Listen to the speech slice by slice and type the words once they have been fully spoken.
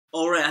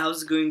Alright,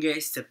 how's it going,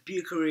 guys?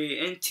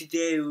 ItsAbukarr, and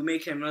today we'll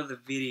make another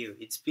video.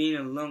 It's been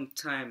a long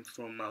time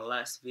from my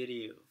last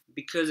video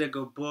because I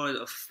got bored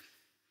of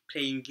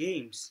playing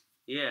games.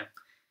 Yeah,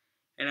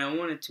 and I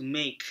wanted to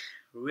make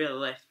real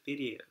life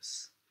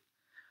videos.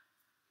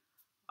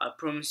 I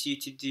promise you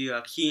to do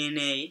a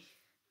Q&A.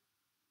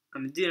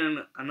 I'm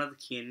doing another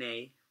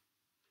Q&A.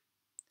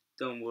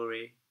 Don't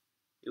worry,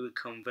 it will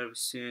come very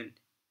soon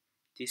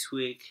this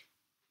week.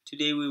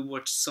 Today we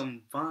watch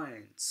some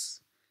vines.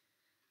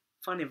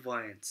 Funny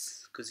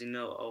vines, because you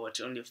know I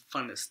watch only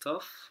funny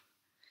stuff,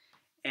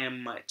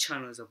 and my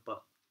channel is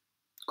about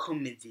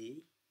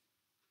comedy,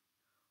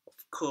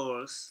 of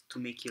course, to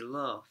make you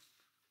laugh.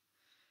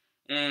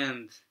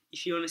 And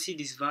if you want to see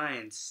these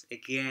vines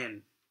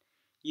again,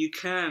 you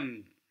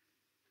can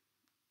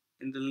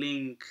in the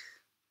link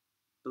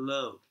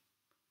below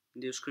in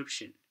the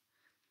description,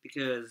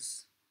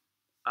 because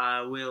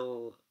I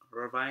will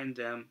rewind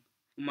them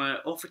on my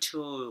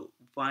official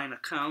Vine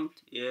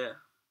account. Yeah,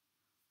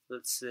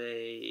 let's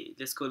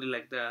call it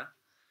like that.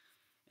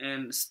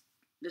 And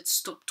let's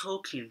stop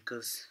talking,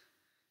 because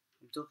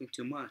I'm talking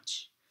too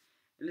much.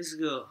 And let's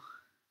go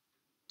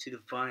to the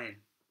Vine.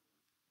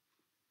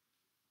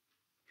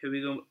 Here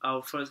we go,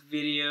 our first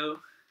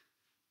video.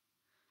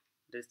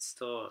 Let's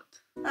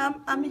start.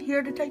 I'm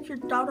here to take your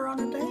daughter on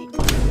a date.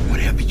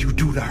 Whatever you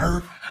do to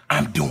her,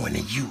 I'm doing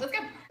to you. Let's go.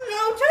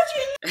 No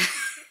touching.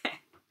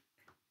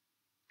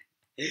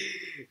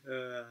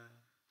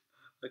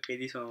 Okay,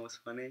 this one was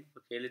funny.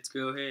 Okay, let's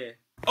go here.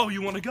 Oh,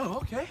 you want to go?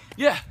 Okay.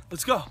 Yeah,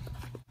 let's go.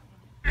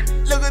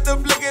 Look at the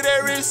flick of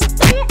that wrist.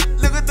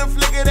 Look at the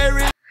flick of that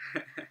wrist.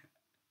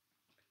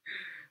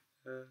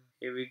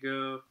 Here we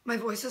go. My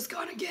voice is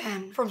gone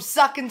again. From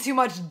sucking too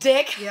much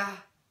dick? Yeah.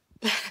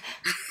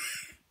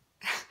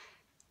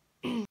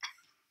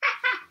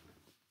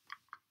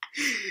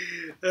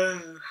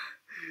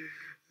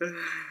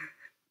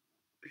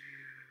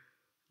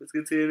 Let's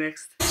go to the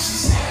next.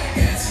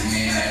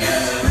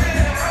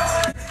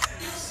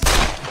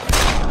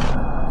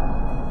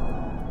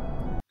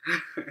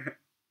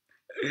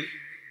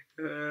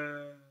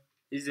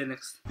 Here's the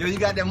next. Yo, you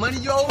got that money,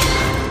 yo?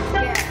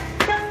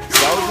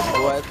 Soldier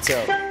boy,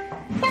 tell.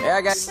 Hey,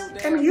 I got.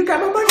 I mean, you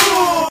got my money.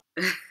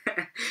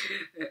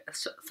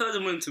 Throw the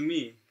money to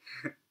me.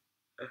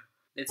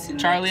 Let's see.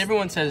 Charlie,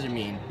 everyone says you're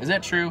mean. Is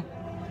that true?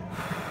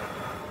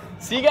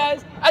 See,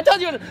 guys? I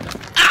told you.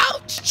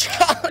 Ouch!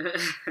 Charlie!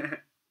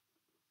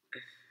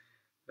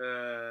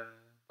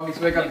 Want me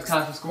to wake up, it's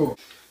time for school.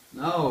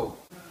 No.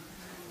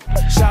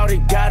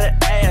 Shawty got an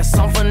ass,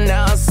 some for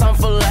now, some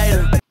for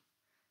later.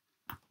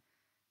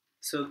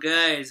 So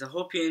guys, I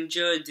hope you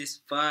enjoyed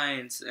these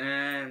vines,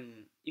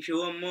 and if you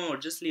want more,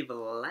 just leave a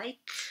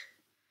like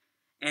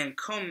and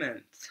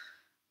comment.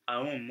 I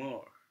want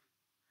more,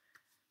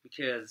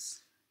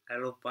 because I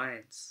love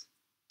vines,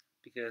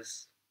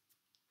 because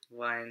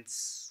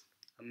vines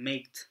are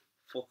made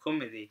for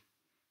comedy,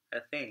 I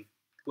think.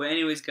 Well,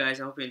 anyways guys,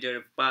 I hope you enjoyed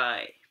it.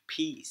 Bye,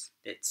 peace,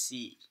 let's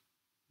see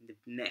in the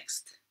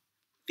next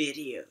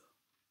video.